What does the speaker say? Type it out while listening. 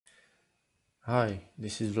Hi,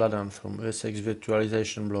 this is Vladan from ESX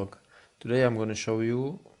Virtualization blog. Today I'm going to show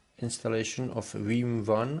you installation of Veeam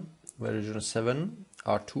One version 7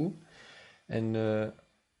 R2 and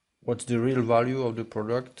what's the real value of the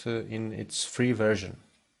product in its free version.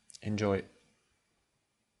 Enjoy.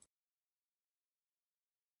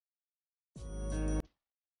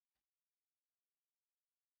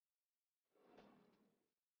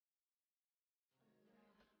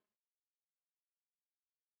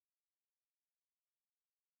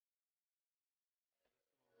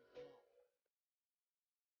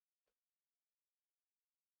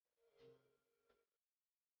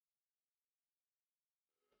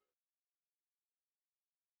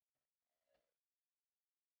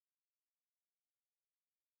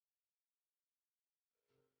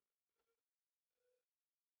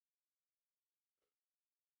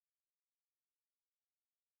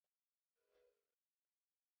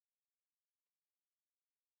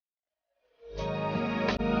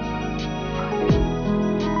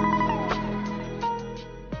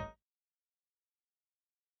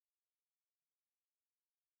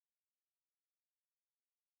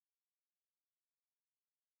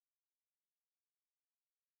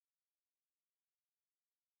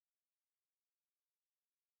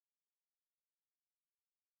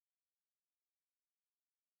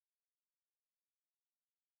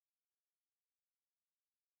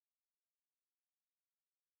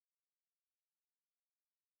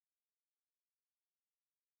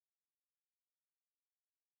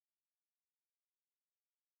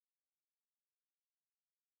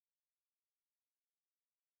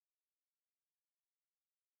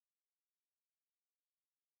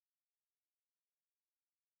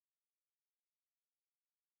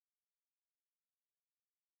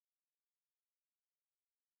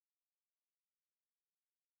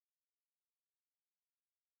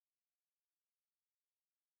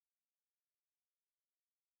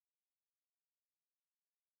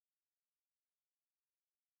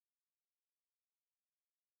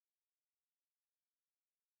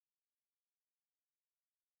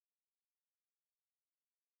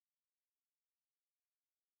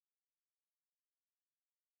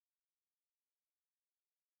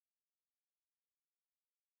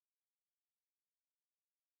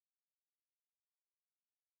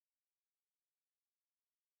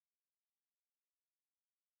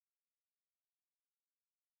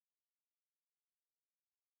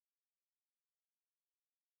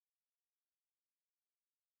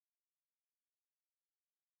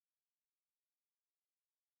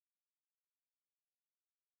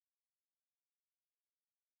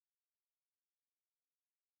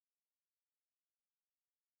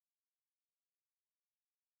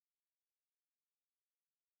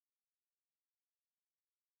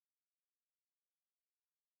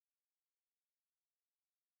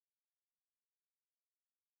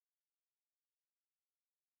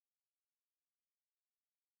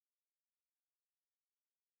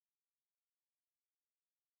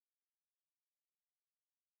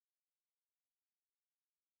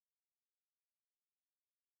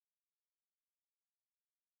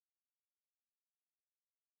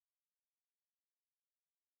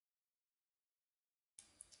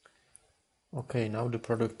 Okay, now the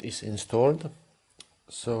product is installed.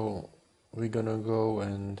 So we're gonna go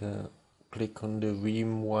and click on the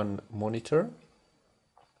Veeam One monitor,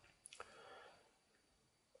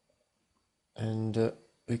 and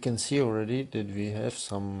we can see already that we have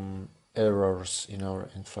some errors in our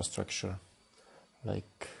infrastructure,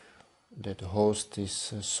 like that host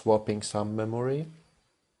is swapping some memory.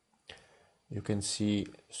 You can see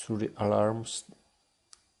through the alarms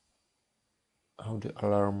how the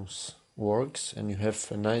alarms works, and you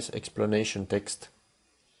have a nice explanation text.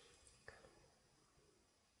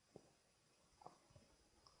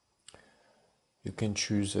 You can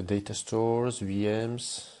choose data stores,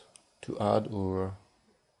 VMs to add or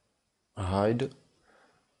hide.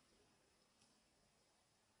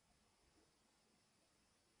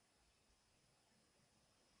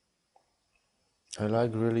 I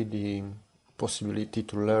like really the possibility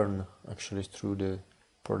to learn actually through the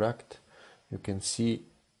product. You can see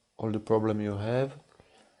all the problem you have.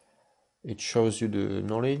 It shows you the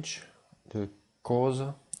knowledge, the cause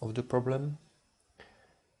of the problem.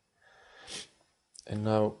 And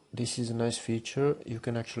now this is a nice feature. You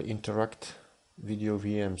can actually interact with your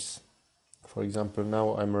VMs. For example,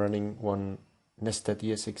 now I'm running one nested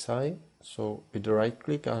ESXi. So with the right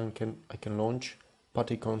click, I can launch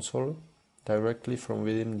PuTTY console directly from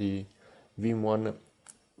within the Veeam One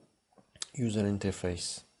user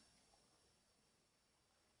interface.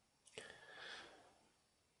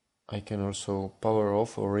 I can also power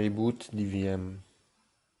off or reboot the VM.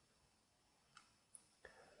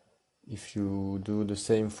 If you do the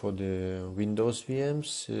same for the Windows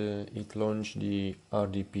VMs, it launched the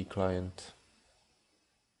RDP client.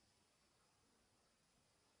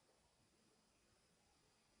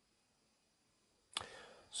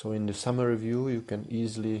 So in the summary view, you can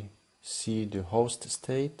easily see the host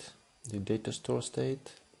state, the data store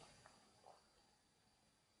state.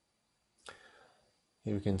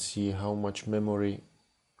 Here you can see how much memory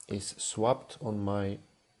is swapped on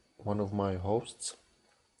one of my hosts.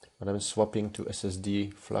 But I'm swapping to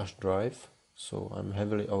SSD flash drive, so I'm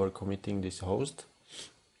heavily overcommitting this host.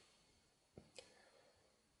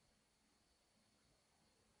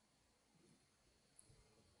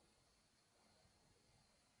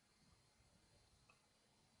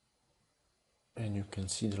 And you can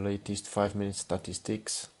see the latest 5-minute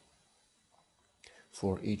statistics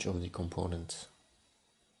for each of the components.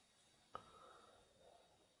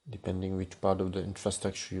 Depending which part of the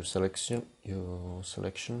infrastructure you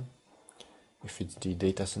selection, if it's the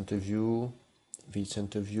data center view,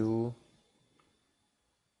 vCenter view,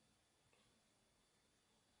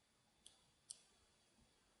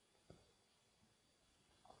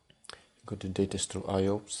 go to data store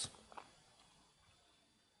IOPS,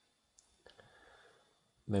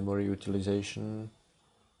 memory utilization,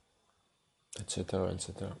 etc.,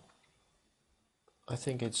 etc. I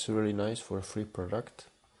think it's really nice for a free product.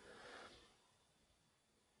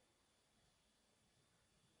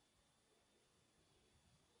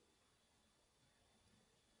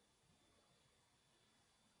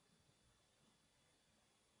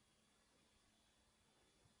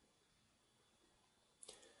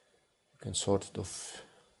 You can sort it of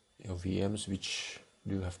your VMs which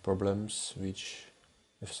do have problems, which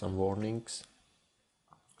have some warnings.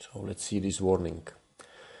 So let's see this warning.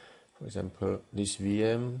 For example, this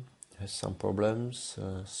VM has some problems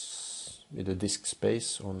with the disk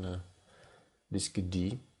space on disk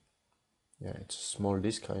D. Yeah, it's a small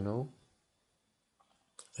disk, I know,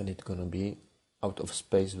 and it's gonna be out of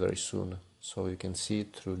space very soon. So you can see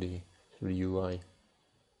it through the UI.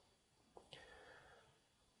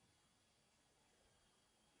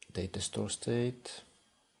 Data store state.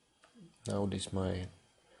 Now this my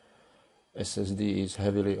SSD is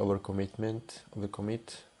heavily overcommit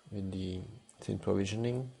with the thin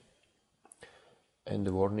provisioning, and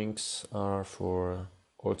the warnings are for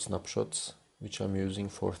old snapshots which I'm using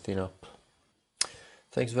for thin up.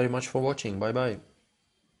 Thanks very much for watching. Bye bye.